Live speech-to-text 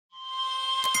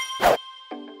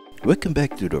Welcome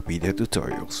back to DRAWPEDIA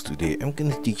tutorials. Today I'm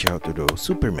gonna teach you how to draw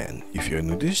Superman. If you're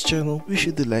new to this channel, be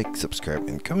sure to like, subscribe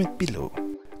and comment below.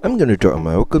 I'm gonna draw on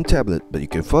my Wacom tablet, but you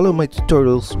can follow my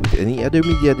tutorials with any other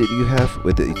media that you have,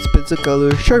 whether it's pencil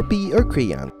color, Sharpie or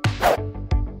crayon.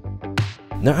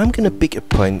 Now I'm gonna pick a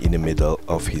point in the middle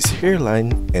of his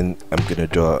hairline and I'm gonna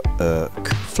draw a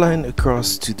curved line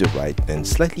across to the right and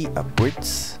slightly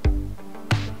upwards.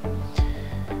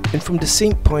 And from the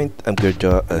same point, I'm going to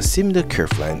draw a similar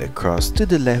curved line across to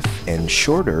the left and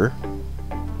shorter.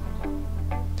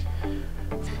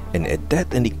 And at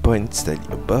that ending point,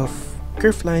 slightly above,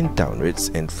 curved line downwards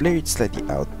and flare it slightly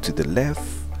out to the left,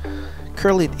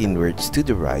 curl it inwards to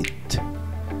the right,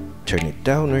 turn it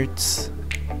downwards,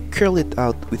 curl it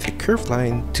out with a curved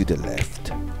line to the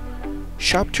left,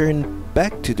 sharp turn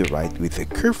back to the right with a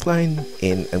curved line,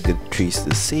 and I'm going to trace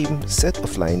the same set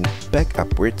of line back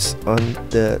upwards on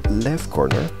the left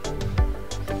corner.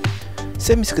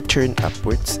 Semi-square turn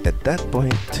upwards at that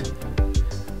point,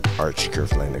 arch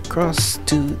curved line across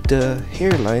to the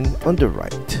hairline on the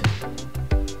right.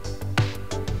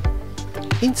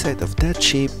 Inside of that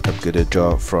shape, I'm going to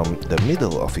draw from the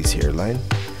middle of his hairline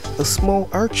a small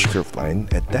arch curved line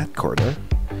at that corner.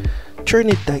 Turn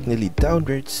it diagonally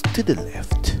downwards to the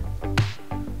left.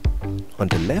 On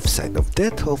the left side of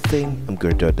that whole thing, I'm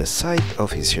going to draw the side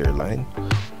of his hairline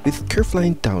with curved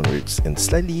line downwards and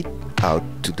slightly out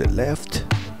to the left.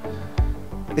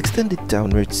 Extend it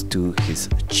downwards to his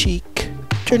cheek,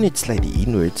 turn it slightly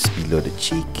inwards below the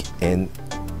cheek and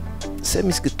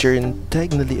semi-square turn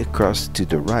diagonally across to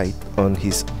the right on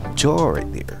his jaw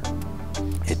right there.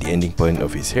 At the ending point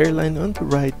of his hairline on the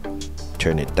right,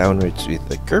 turn it downwards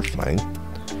with a curved line,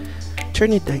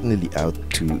 turn it diagonally out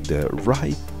to the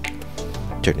right,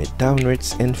 turn it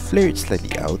downwards and flare it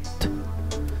slightly out.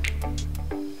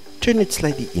 Turn it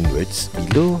slightly inwards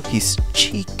below his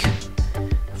cheek.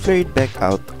 Flare it back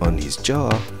out on his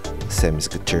jaw.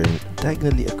 Semi-square turn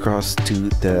diagonally across to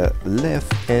the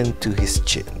left and to his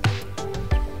chin.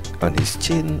 On his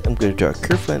chin, I'm going to draw a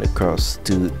curved line across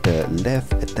to the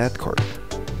left at that corner.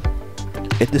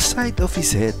 At the side of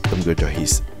his head, I'm going to draw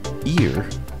his ear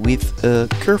with a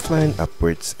curved line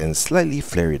upwards and slightly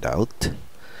flare it out.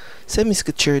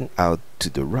 Semi-square turn out to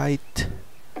the right,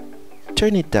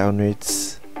 turn it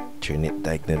downwards, turn it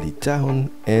diagonally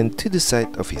down and to the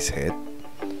side of his head,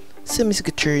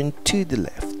 semi-square turn to the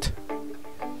left.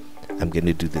 I'm going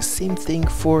to do the same thing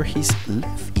for his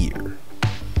left ear.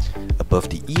 Above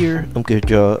the ear, I'm going to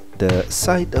draw the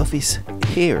side of his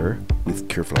hair with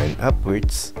curved line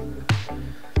upwards,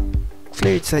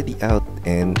 flare it slightly out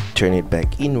and turn it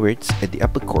back inwards at the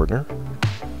upper corner.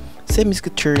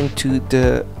 Semi-square turn to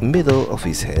the middle of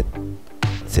his head,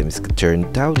 semi-square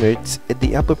turn downwards at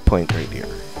the upper point right here.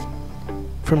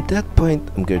 From that point,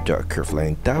 I'm going to draw a curved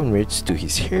line downwards to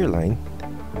his hairline,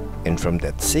 and from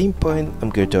that same point,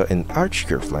 I'm going to draw an arch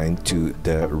curved line to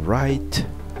the right,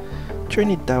 turn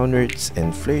it downwards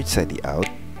and flare it slightly out,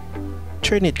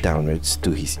 turn it downwards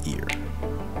to his ear.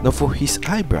 Now for his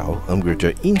eyebrow, I'm going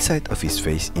to draw inside of his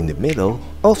face in the middle,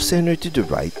 off center to the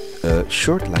right, a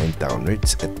short line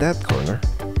downwards at that corner.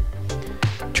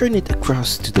 Turn it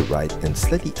across to the right and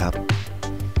slightly up,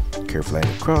 curved line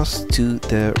across to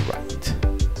the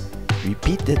right.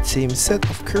 Repeat that same set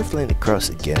of curved line across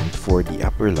again for the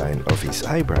upper line of his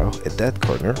eyebrow at that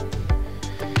corner.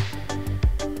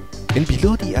 And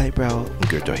below the eyebrow, I'm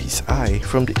going to draw his eye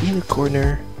from the inner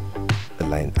corner, a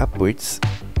line upwards.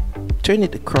 Turn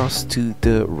it across to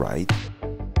the right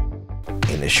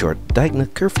and a short diagonal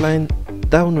curved line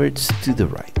downwards to the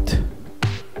right.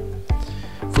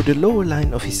 For the lower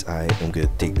line of his eye, I'm going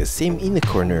to take the same inner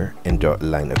corner and draw a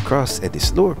line across at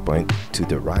his lower point to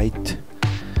the right.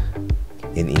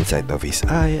 And inside of his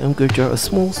eye, I'm going to draw a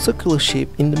small circular shape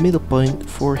in the middle point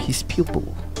for his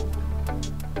pupil.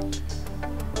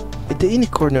 At the inner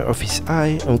corner of his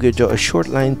eye, I'm going to draw a short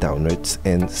line downwards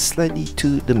and slightly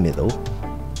to the middle.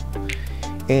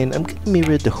 And I'm going to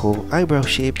mirror the whole eyebrow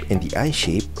shape and the eye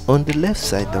shape on the left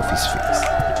side of his face.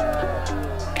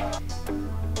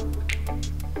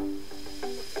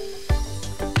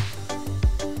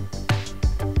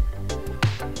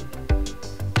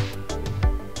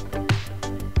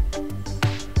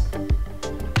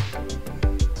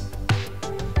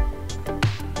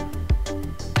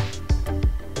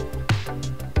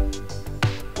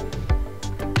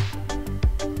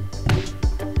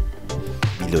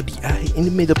 Below the eye, in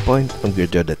the middle point, I'm going to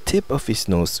draw the tip of his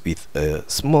nose with a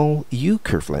small U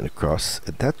curved line across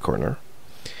at that corner.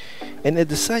 And at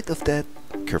the side of that,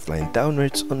 curved line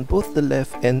downwards on both the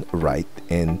left and right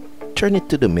and turn it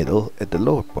to the middle at the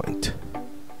lower point.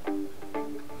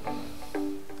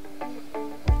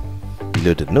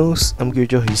 Below the nose, I'm going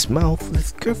to draw his mouth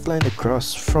with curved line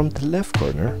across from the left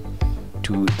corner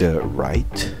to the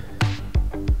right.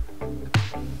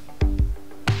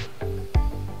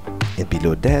 And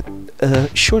below that, a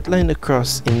short line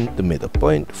across in the middle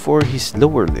point for his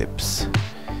lower lips.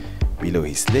 Below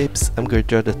his lips, I'm going to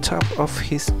draw the top of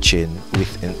his chin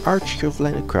with an arch curved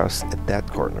line across at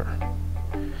that corner.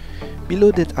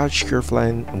 Below that arch curved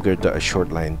line, I'm going to draw a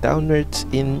short line downwards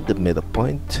in the middle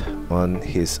point on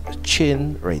his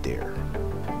chin right there.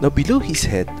 Now below his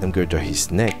head, I'm going to draw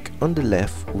his neck on the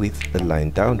left with a line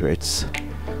downwards,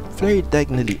 flare it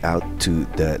diagonally out to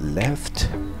the left,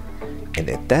 and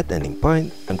at that ending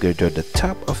point, I'm going to draw the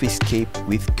top of his cape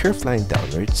with curved line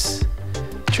downwards,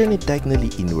 turn it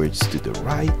diagonally inwards to the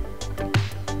right,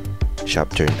 sharp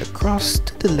turn across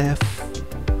to the left,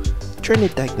 turn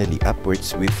it diagonally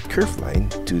upwards with curved line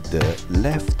to the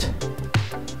left,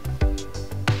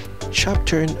 sharp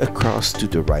turn across to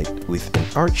the right with an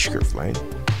arch curved line,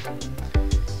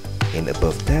 and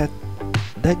above that,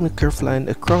 diagonal curved line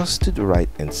across to the right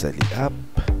and slightly up,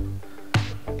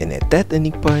 and at that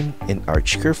ending point, an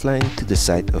arch curved line to the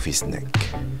side of his neck.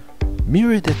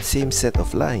 Mirror that same set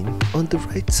of line on the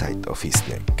right side of his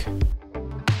neck.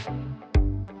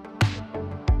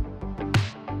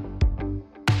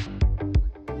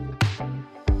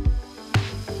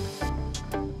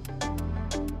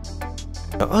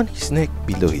 Now on his neck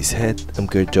below his head, I'm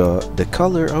going to draw the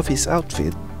color of his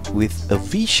outfit with a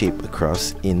V shape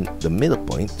across in the middle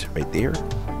point right there.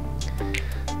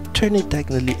 Turn it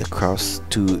diagonally across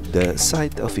to the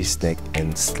side of his neck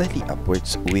and slightly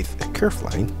upwards with a curved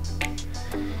line.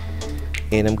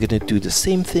 And I'm gonna do the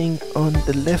same thing on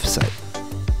the left side.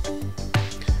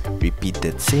 Repeat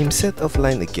that same set of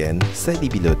line again, slightly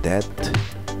below that.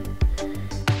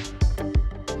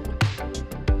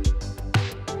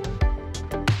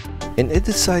 And at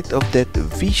the side of that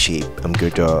V shape, I'm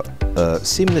going to draw a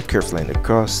similar curved line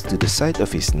across to the side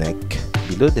of his neck,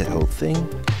 below that whole thing,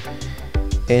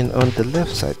 and on the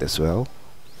left side as well.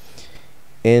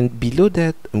 And below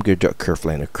that, I'm going to draw a curved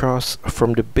line across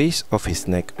from the base of his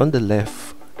neck on the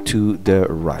left to the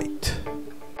right.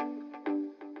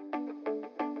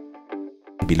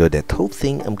 Below that whole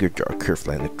thing, I'm going to draw a curved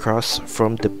line across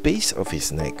from the base of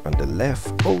his neck on the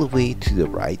left all the way to the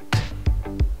right.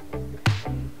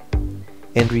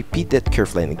 And repeat that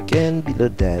curved line again below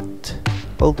that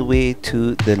all the way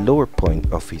to the lower point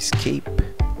of his cape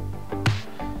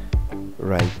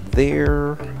right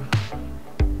there.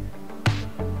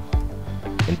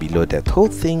 And below that whole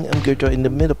thing, I'm going to draw in the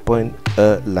middle point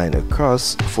a line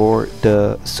across for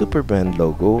the Superman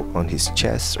logo on his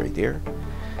chest right there.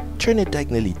 Turn it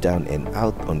diagonally down and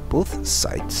out on both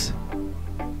sides.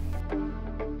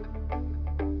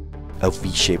 A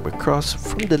V shape across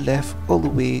from the left all the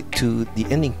way to the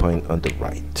ending point on the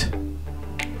right.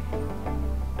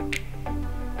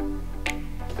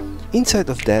 Inside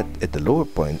of that, at the lower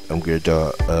point, I'm going to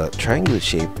draw a triangle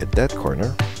shape at that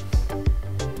corner.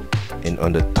 And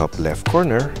on the top left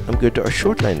corner, I'm going to draw a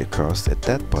short line across at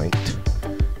that point.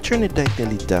 Turn it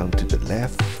diagonally down to the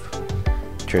left.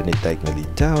 Turn it diagonally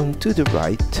down to the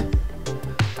right.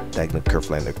 Diagonal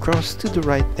curved line across to the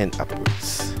right and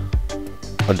upwards.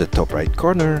 On the top right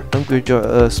corner, I'm going to draw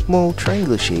a small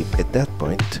triangle shape at that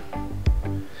point.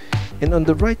 And on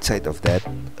the right side of that,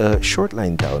 a short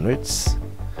line downwards.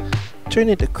 Turn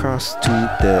it across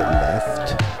to the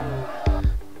left.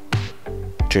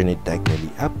 Turn it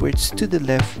diagonally upwards to the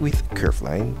left with a curved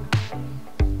line.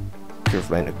 Curved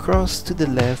line across to the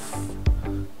left.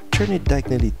 Turn it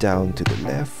diagonally down to the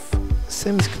left.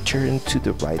 Semi-turn to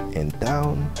the right and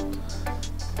down.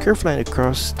 Curved line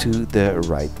across to the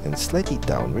right and slightly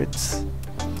downwards.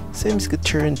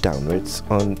 Semi-turn downwards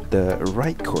on the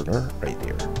right corner right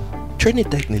there. Turn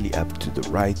it diagonally up to the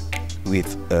right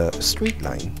with a straight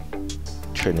line.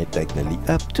 Turn it diagonally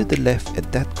up to the left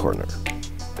at that corner.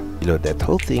 Below that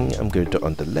whole thing, I'm going to draw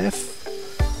on the left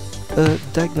a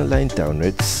diagonal line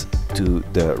downwards to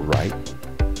the right.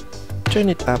 Turn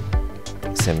it up,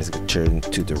 semi-turn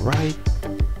to the right,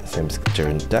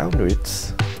 semi-turn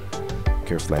downwards.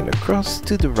 Curved line across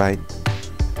to the right,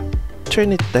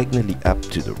 turn it diagonally up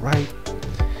to the right,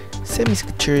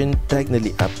 semi-turn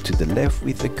diagonally up to the left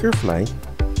with a curved line,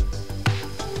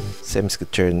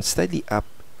 semi-turn slightly up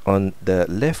on the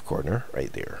left corner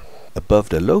right there. Above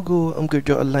the logo, I'm going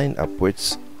to draw a line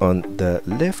upwards on the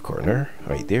left corner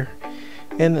right there,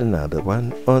 and another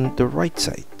one on the right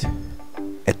side.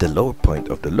 At the lower point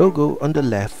of the logo on the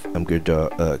left, I'm going to draw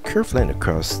a curved line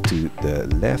across to the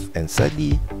left and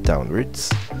slightly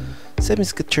downwards.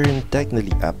 Semi-turn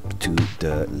diagonally up to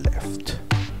the left.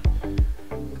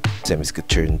 Sam is going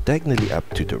to turn diagonally up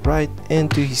to the right and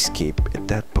to his cape at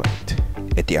that point.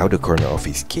 At the outer corner of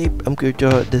his cape, I'm going to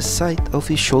draw the side of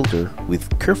his shoulder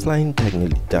with curved line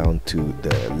diagonally down to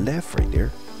the left right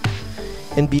there.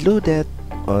 And below that,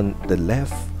 on the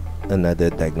left, another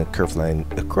diagonal curved line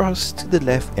across to the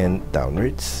left and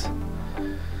downwards.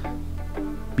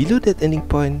 Below that ending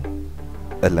point,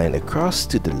 a line across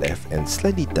to the left and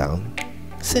slightly down.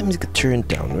 Sam is going to turn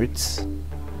downwards.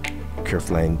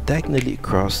 Curved line diagonally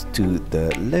across to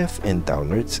the left and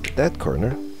downwards at that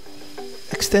corner.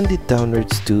 Extend it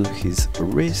downwards to his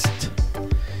wrist.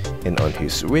 And on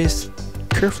his wrist,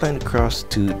 curved line across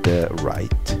to the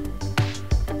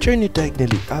right. Turn it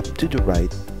diagonally up to the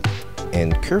right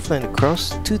and curved line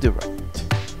across to the right.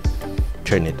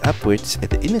 Turn it upwards at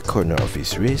the inner corner of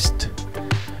his wrist.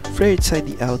 Flare it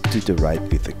slightly out to the right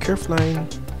with a curved line.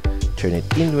 Turn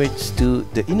it inwards to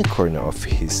the inner corner of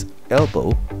his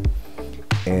elbow.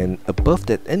 And above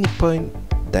that ending point,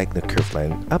 diagonal curved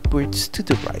line upwards to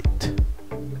the right.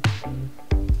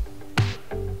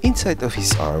 Inside of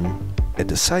his arm, at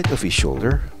the side of his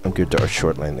shoulder, I'm going to draw a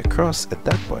short line across at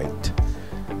that point.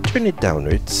 Turn it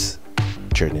downwards,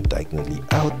 turn it diagonally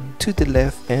out to the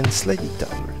left and slightly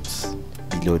downwards.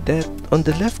 Below that, on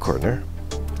the left corner,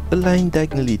 a line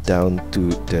diagonally down to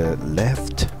the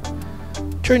left.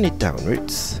 Turn it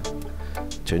downwards,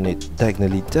 turn it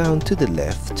diagonally down to the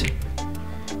left.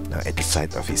 Now at the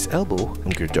side of his elbow,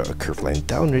 I'm going to draw a curved line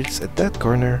downwards at that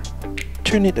corner.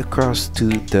 Turn it across to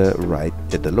the right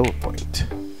at the lower point.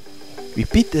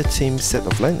 Repeat that same set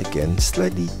of line again,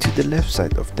 slightly to the left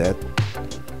side of that.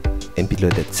 And below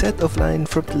that set of line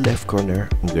from the left corner,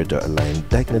 I'm going to draw a line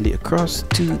diagonally across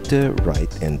to the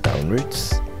right and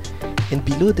downwards. And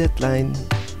below that line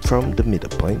from the middle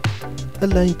point, a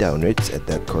line downwards at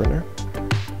that corner.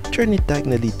 Turn it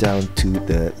diagonally down to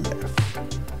the left.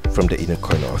 From the inner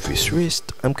corner of his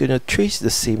wrist, I'm going to trace the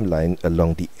same line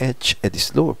along the edge at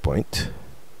his lower point.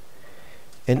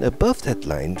 And above that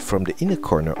line from the inner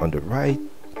corner on the right,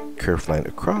 curved line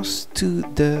across to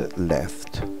the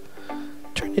left.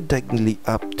 Turn it diagonally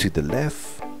up to the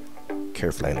left,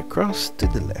 curved line across to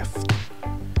the left.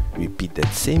 Repeat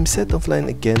that same set of line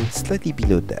again, slightly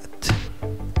below that.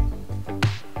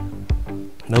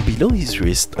 Now below his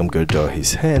wrist, I'm going to draw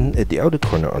his hand at the outer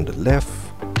corner on the left,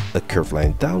 a curved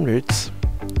line downwards.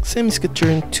 Sam is going to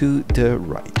turn to the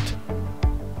right.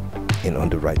 And on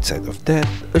the right side of that,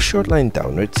 a short line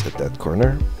downwards at that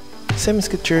corner. Sam is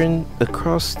going to turn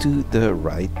across to the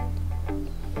right.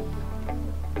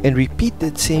 And repeat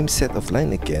that same set of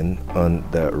line again on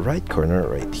the right corner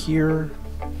right here.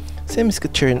 Sam is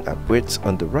going to turn upwards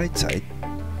on the right side.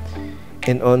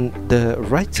 And on the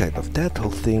right side of that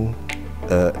whole thing,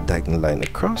 a diagonal line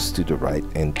across to the right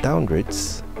and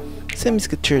downwards. Sam is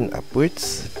going to turn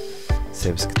upwards.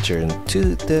 Sam is going to turn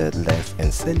to the left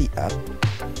and slightly up.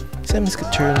 Sam is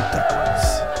going to turn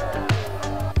downwards.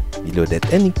 Below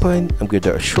that ending point, I'm going to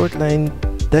draw a short line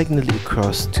diagonally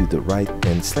across to the right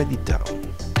and slightly down.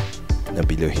 Now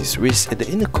below his wrist at the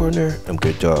inner corner, I'm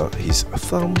going to draw his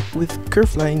thumb with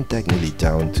curved line diagonally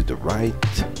down to the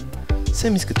right.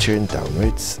 Sam is going to turn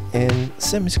downwards and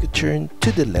Sam is going to turn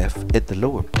to the left at the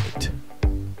lower point.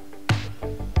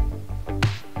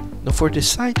 Now for the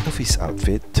side of his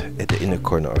outfit, at the inner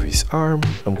corner of his arm,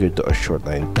 I'm going to draw a short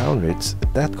line downwards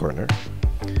at that corner.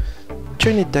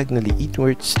 Turn it diagonally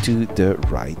inwards to the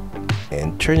right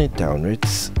and turn it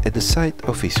downwards at the side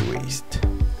of his waist.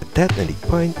 At that ending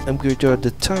point, I'm going to draw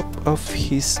the top of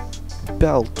his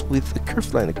belt with a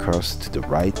curved line across to the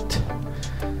right,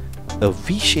 a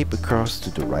V shape across to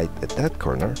the right at that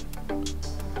corner,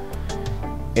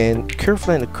 and curved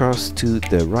line across to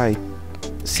the right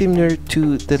similar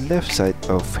to the left side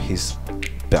of his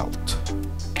belt.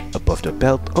 Above the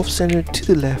belt, off center to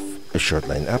the left, a short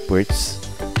line upwards,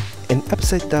 an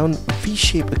upside down V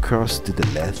shape across to the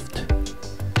left,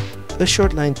 a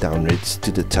short line downwards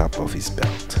to the top of his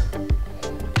belt.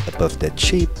 Above that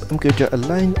shape, I'm going to draw a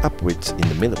line upwards in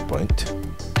the middle point.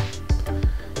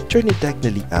 Turn it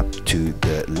diagonally up to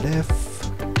the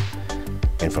left,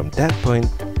 and from that point,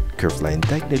 curved line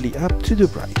diagonally up to the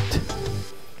right.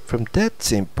 From that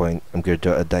same point, I'm going to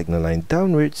draw a diagonal line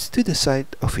downwards to the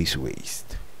side of his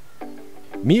waist.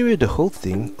 Mirror the whole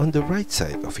thing on the right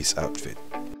side of his outfit.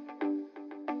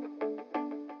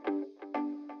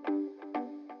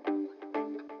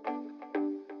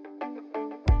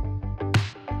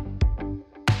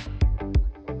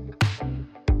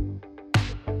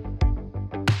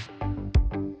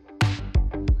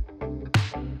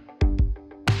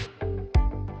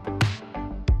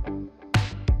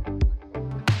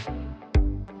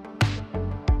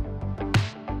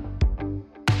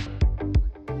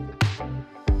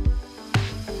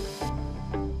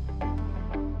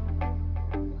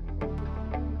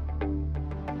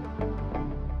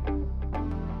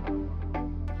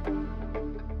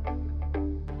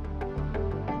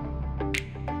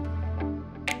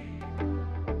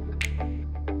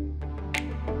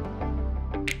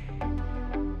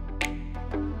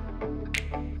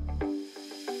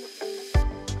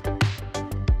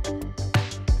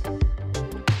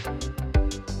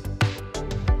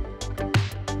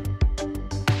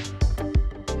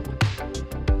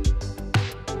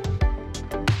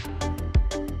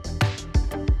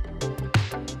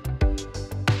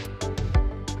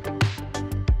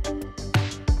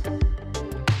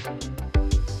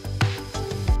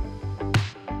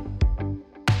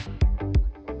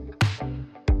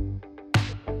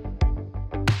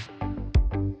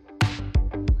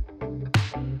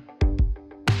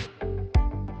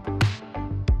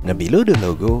 Now below the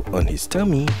logo on his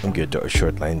tummy, I'm going to draw a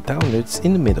short line downwards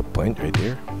in the middle point right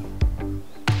there.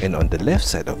 And on the left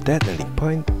side of that ending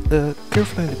point, a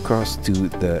curved line across to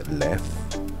the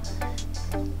left.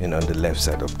 And on the left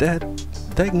side of that,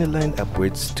 diagonal line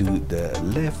upwards to the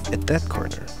left at that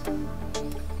corner.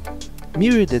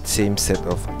 Mirror that same set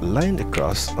of line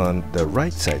across on the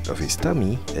right side of his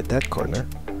tummy at that corner.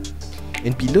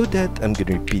 And below that, I'm going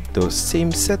to repeat those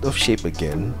same set of shape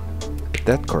again at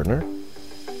that corner.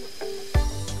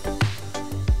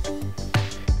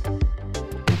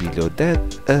 And below that,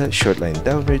 a short line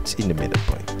downwards in the middle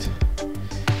point.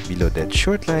 Below that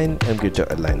short line, I'm going to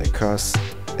draw a line across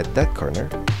at that corner.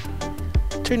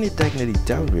 Turn it diagonally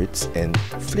downwards and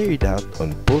flare it out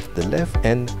on both the left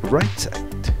and right side.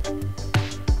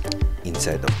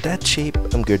 Inside of that shape,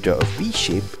 I'm going to draw a V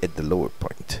shape at the lower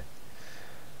point.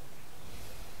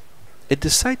 At the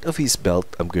side of his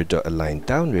belt, I'm going to draw a line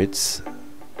downwards,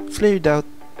 flare it out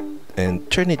and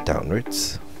turn it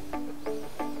downwards.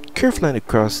 Curved line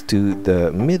across to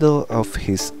the middle of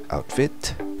his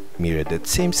outfit. Mirror that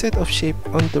same set of shape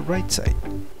on the right side.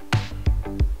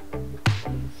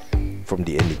 From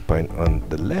the ending point on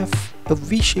the left, a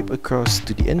V shape across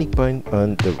to the ending point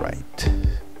on the right.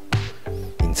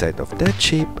 Inside of that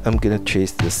shape, I'm gonna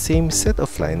trace the same set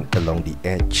of line along the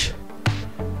edge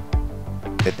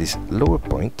at this lower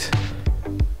point.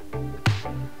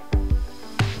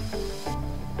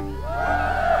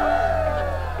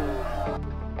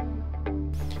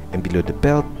 And below the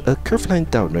belt, a curved line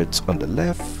downwards on the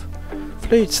left.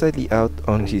 Flare it slightly out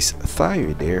on his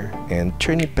thigh there and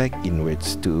turn it back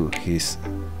inwards to his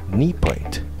knee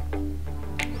point.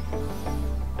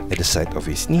 At the side of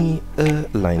his knee, a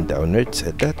line downwards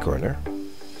at that corner.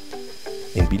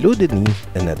 And below the knee,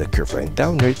 another curved line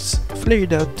downwards, flare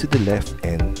it out to the left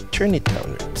and turn it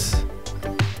downwards.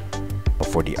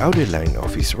 For the outer line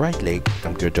of his right leg,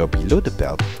 I'm going to draw below the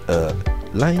belt a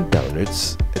line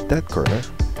downwards at that corner.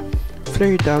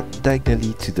 Flare it out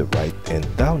diagonally to the right and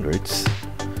downwards.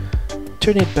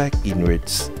 Turn it back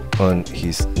inwards on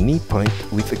his knee point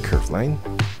with a curved line.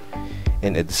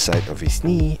 And at the side of his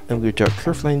knee, I'm going to draw a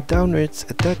curved line downwards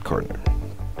at that corner.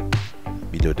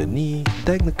 Below the knee,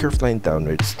 diagonal curved line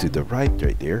downwards to the right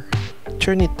there.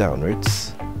 Turn it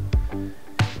downwards.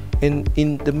 And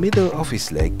in the middle of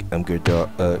his leg, I'm going to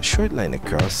draw a short line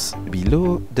across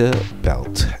below the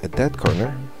belt at that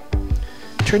corner.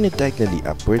 Turn it diagonally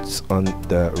upwards on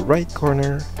the right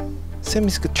corner,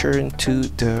 semi-turn to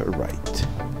the right.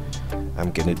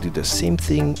 I'm gonna do the same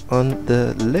thing on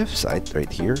the left side right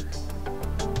here.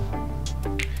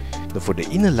 Now for the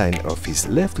inner line of his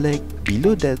left leg,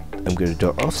 below that, I'm gonna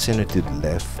draw off center to the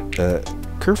left, a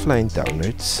curved line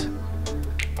downwards.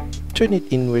 Turn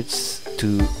it inwards to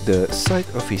the side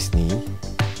of his knee.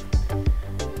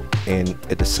 And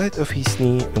at the side of his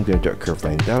knee, I'm gonna draw a curved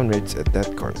line downwards at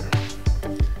that corner.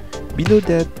 Below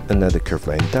that, another curved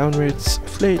line downwards,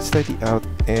 flare it slightly out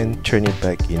and turn it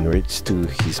back inwards to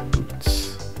his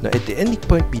boots. Now at the ending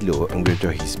point below, I'm going to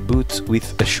draw his boots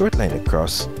with a short line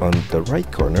across on the right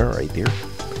corner right there.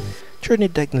 Turn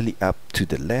it diagonally up to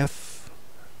the left,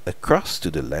 across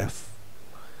to the left.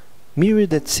 Mirror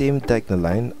that same diagonal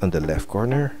line on the left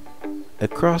corner,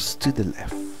 across to the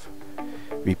left.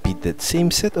 Repeat that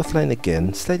same set of line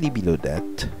again, slightly below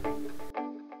that.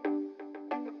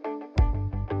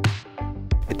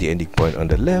 At the ending point on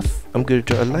the left, I'm going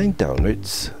to draw a line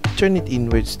downwards, turn it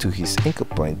inwards to his ankle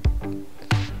point,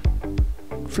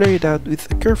 flare it out with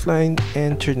a curved line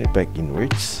and turn it back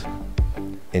inwards.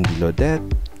 And below that,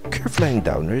 curved line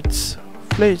downwards,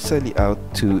 flare it slightly out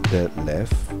to the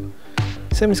left,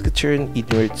 semi-turn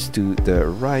inwards to the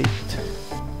right,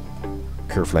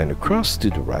 curved line across to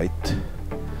the right,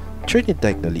 turn it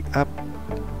diagonally up,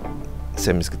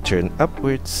 semi-turn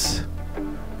upwards,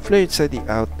 flare it slightly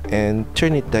out and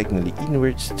turn it diagonally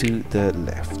inwards to the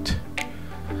left.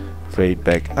 Flare it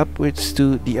back upwards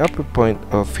to the upper point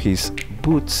of his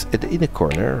boots at the inner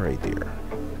corner right there.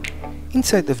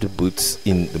 Inside of the boots,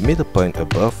 in the middle point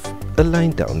above, a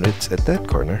line downwards at that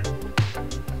corner.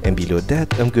 And below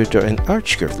that, I'm going to draw an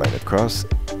arch curve line across.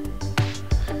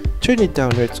 Turn it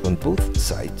downwards on both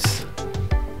sides.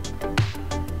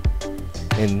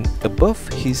 And above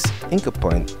his ankle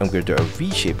point, I'm going to draw a V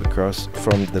shape across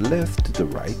from the left to the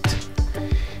right.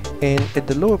 And at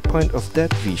the lower point of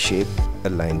that V shape, a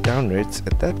line downwards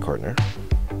at that corner.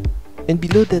 And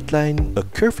below that line, a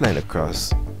curved line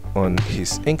across on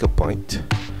his ankle point.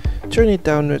 Turn it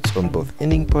downwards on both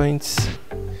ending points.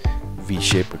 V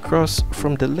shape across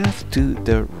from the left to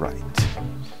the right.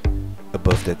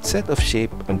 Above that set of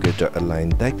shape, I'm going to draw a line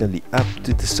diagonally up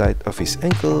to the side of his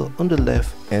ankle on the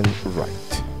left and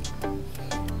right.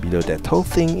 Below that whole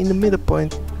thing in the middle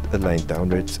point, align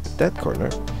downwards at that corner.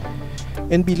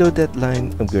 And below that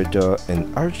line, I'm going to draw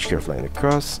an arch curve line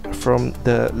across from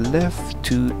the left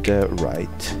to the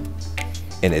right.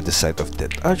 And at the side of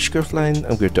that arch curve line,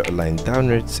 I'm going to draw a line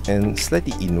downwards and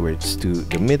slightly inwards to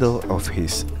the middle of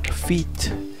his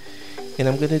feet. And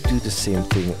I'm going to do the same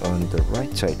thing on the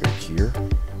right side right here.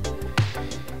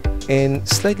 And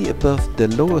slightly above the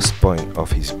lowest point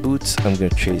of his boots, I'm going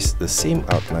to trace the same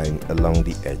outline along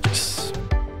the edges.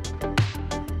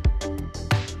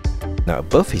 Now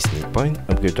above his knee point,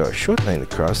 I'm going to draw a short line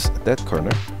across at that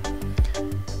corner,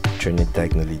 turn it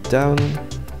diagonally down,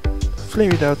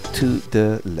 flare it out to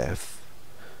the left,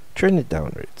 turn it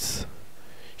downwards,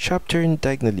 sharp turn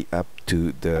diagonally up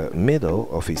to the middle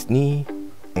of his knee,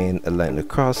 and a line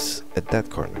across at that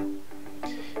corner.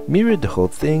 Mirror the whole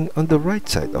thing on the right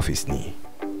side of his knee.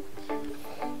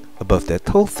 Above that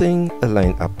whole thing, a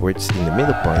line upwards in the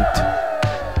middle point,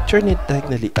 turn it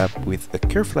diagonally up with a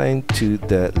curved line to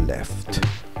the left.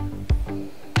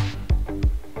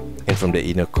 And from the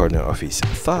inner corner of his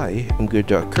thigh, I'm going to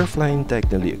draw a curved line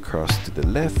diagonally across to the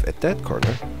left at that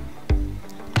corner,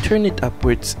 turn it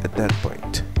upwards at that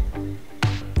point.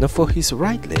 Now for his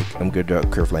right leg, I'm going to draw a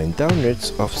curved line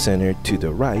downwards off center to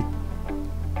the right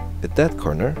at that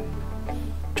corner,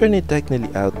 turn it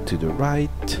diagonally out to the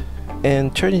right,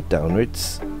 and turn it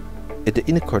downwards at the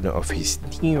inner corner of his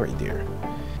knee right there.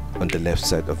 On the left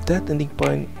side of that ending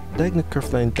point, diagonal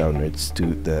curved line downwards to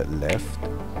the left,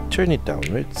 turn it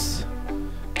downwards,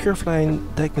 curved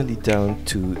line diagonally down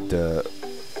to the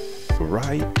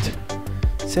right,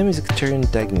 semicircle turn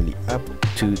diagonally up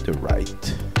to the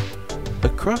right,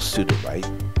 across to the right,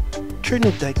 turn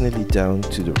it diagonally down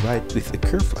to the right with a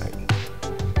curved line.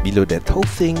 Below that whole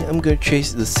thing, I'm going to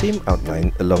trace the same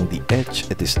outline along the edge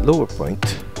at this lower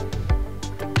point.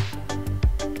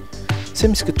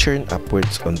 Semicircle turn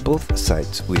upwards on both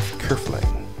sides with curved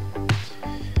line.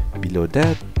 Below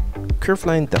that, curved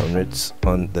line downwards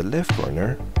on the left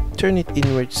corner, turn it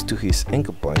inwards to his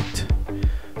ankle point,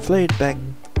 flare it back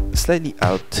slightly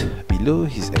out below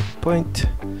his ankle point,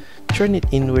 turn it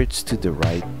inwards to the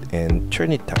right and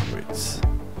turn it downwards.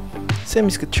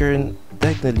 Semicircle turn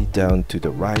diagonally down to the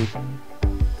right,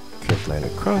 curved line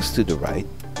across to the right,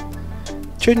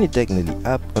 turn it diagonally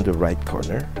up on the right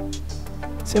corner,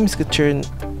 semicircle turn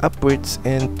upwards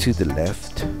and to the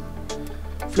left,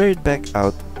 flare it back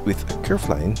out with a curved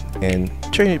line and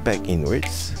turn it back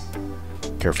inwards,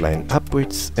 curved line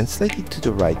upwards and slightly to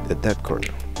the right at that corner.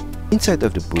 Inside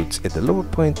of the boots at the lower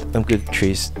point, I'm going to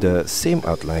trace the same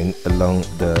outline along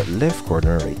the left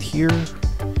corner right here,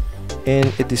 and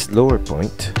at this lower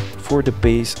point for the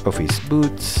base of his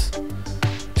boots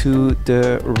to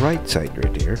the right side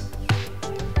right there.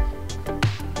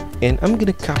 And I'm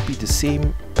gonna copy the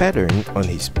same pattern on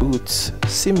his boots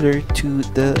similar to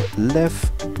the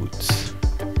left boots.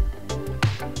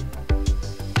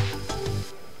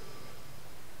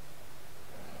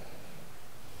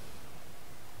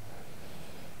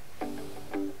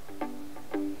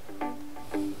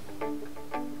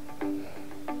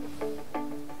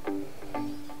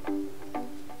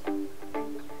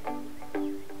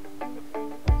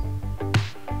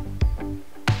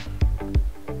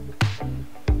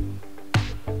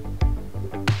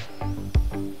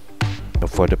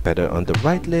 For the pattern on the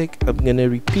right leg, I'm gonna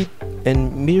repeat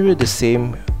and mirror the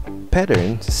same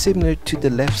pattern similar to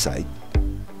the left side,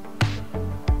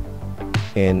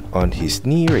 and on his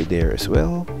knee right there as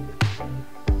well.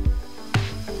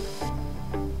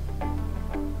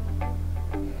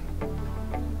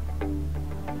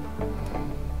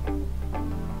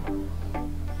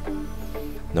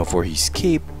 Now for his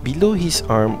cape, below his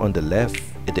arm on the left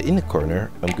at the inner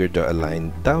corner, I'm going to draw a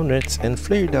line downwards and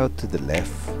flare it out to the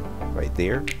left right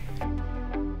there.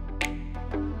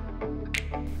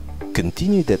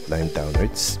 Continue that line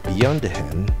downwards beyond the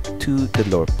hand to the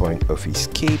lower point of his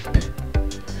cape,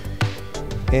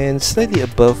 and slightly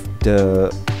above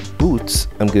the boots,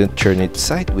 I'm going to turn it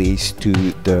sideways to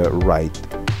the right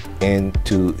and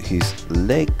to his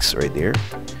legs right there.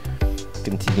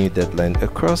 Continue that line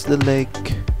across the leg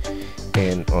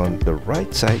and on the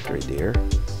right side right there,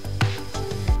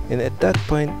 and at that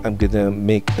point I'm gonna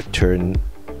make a turn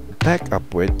back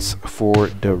upwards for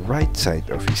the right side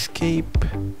of his cape,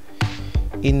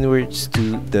 inwards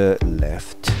to the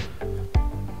left,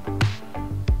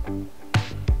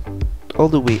 all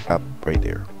the way up right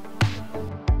there.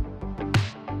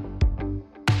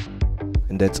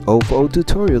 And that's all for our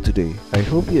tutorial today. I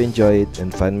hope you enjoy it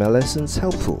and find my lessons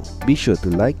helpful. Be sure to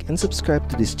like and subscribe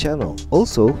to this channel.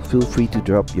 Also, feel free to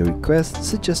drop your requests,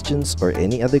 suggestions, or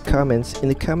any other comments in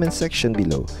the comment section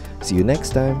below. See you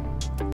next time.